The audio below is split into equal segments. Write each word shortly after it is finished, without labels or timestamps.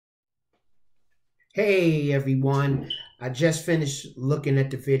Hey everyone, I just finished looking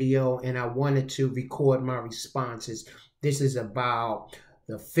at the video and I wanted to record my responses. This is about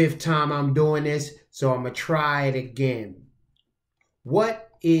the fifth time I'm doing this, so I'm gonna try it again. What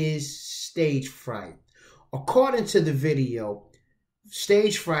is stage fright? According to the video,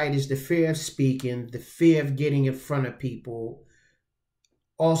 stage fright is the fear of speaking, the fear of getting in front of people.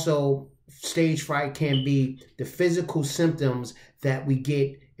 Also, stage fright can be the physical symptoms that we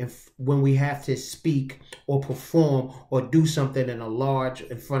get when we have to speak or perform or do something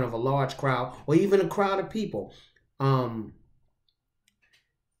in front of a large crowd or even a crowd of people. Um,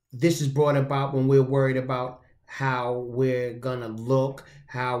 this is brought about when we're worried about how we're gonna look,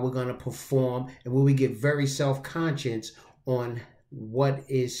 how we're gonna perform, and when we get very self-conscious on what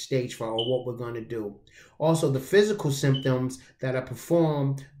is stage fright or what we're going to do. Also, the physical symptoms that are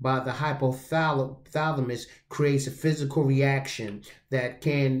performed by the hypothalamus creates a physical reaction that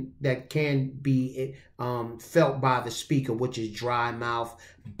can be felt by the speaker, which is dry mouth,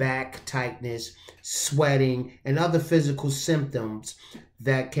 back tightness, sweating, and other physical symptoms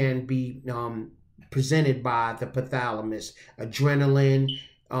that can be presented by the hypothalamus. Adrenaline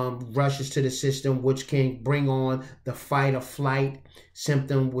rushes to the system, which can bring on the fight or flight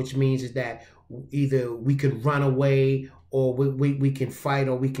symptom, which means is that either we could run away or we can fight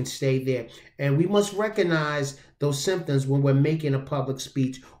or we can stay there. And we must recognize those symptoms when we're making a public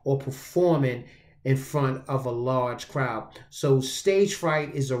speech or performing in front of a large crowd. So stage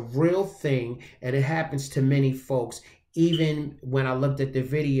fright is a real thing, and it happens to many folks. Even when I looked at the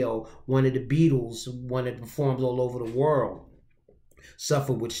video, one of the Beatles, one that performs all over the world,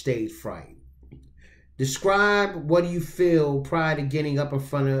 suffer with stage fright. Describe what do you feel prior to getting up in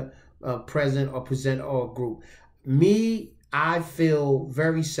front of a present or a group. Me, I feel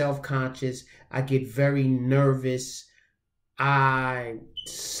very self-conscious. I get very nervous. I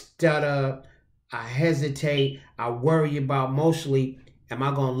stutter. I hesitate. I worry about mostly, am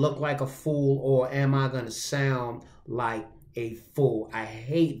I going to look like a fool or am I going to sound like a fool? I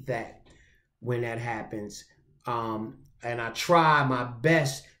hate that when that happens. And I try my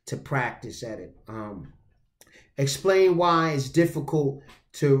best to practice at it. Explain why it's difficult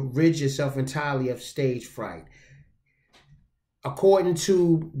to rid yourself entirely of stage fright. According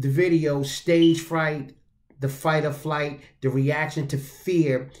to the video, stage fright, the fight or flight, the reaction to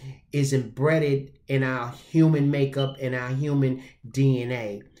fear is embedded in our human makeup, in our human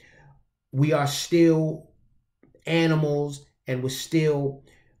DNA. We are still animals and we're still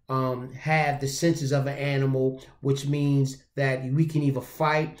have the senses of an animal, which means that we can either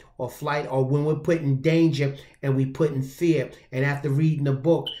fight or flight, or when we're put in danger and we put in fear. And after reading the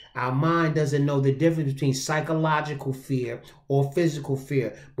book, our mind doesn't know the difference between psychological fear or physical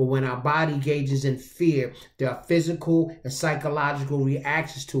fear. But when our body engages in fear, there are physical and psychological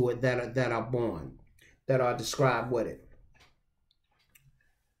reactions to it that are described with it.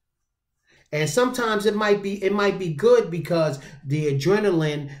 And sometimes it might be good because the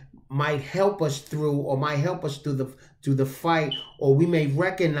adrenaline might help us through, or might help us through the fight, or we may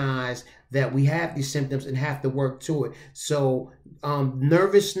recognize that we have these symptoms and have to work to it. So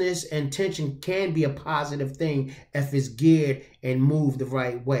nervousness and tension can be a positive thing if it's geared and moved the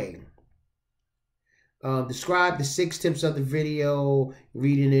right way. Describe the 6 tips of the video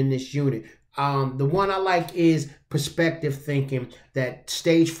reading in this unit. The one I like is perspective thinking, that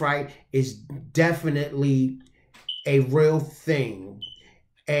stage fright is definitely a real thing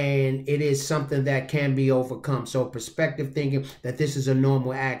and it is something that can be overcome. So perspective thinking that this is a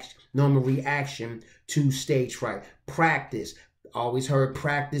normal reaction to stage fright. Practice. Always heard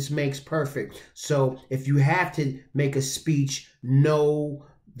practice makes perfect. So if you have to make a speech, know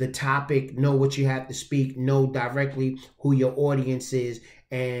the topic, know what you have to speak, know directly who your audience is,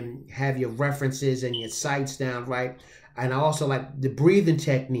 and have your references and your sites down right. And I also like the breathing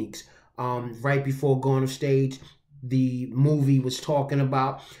techniques. Right before going on stage, the movie was talking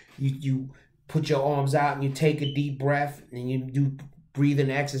about you put your arms out and you take a deep breath and you do breathing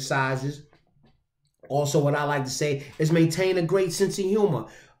exercises. Also, what I like to say is maintain a great sense of humor.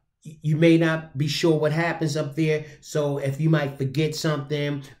 You may not be sure what happens up there. So if you might forget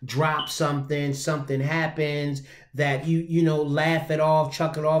something, drop something, something happens, that you know, laugh it off,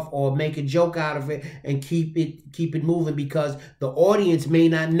 chuck it off, or make a joke out of it and keep it moving, because the audience may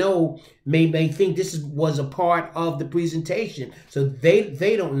not know, may think this was a part of the presentation. So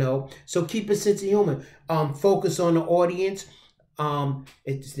they don't know. So keep a sense of humor. Focus on the audience.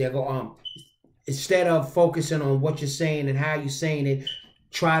 Instead of focusing on what you're saying and how you're saying it,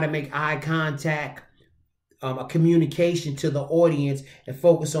 try to make eye contact, a communication to the audience, and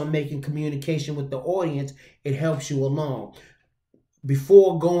focus on making communication with the audience. It helps you along.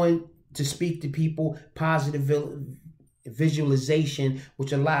 Before going to speak to people, positive visualization,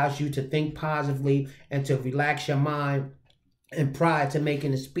 which allows you to think positively and to relax your mind. And prior to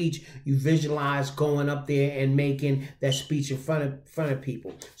making a speech, you visualize going up there and making that speech in front of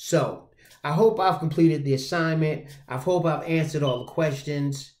people. So I hope I've completed the assignment. I hope I've answered all the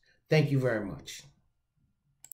questions. Thank you very much.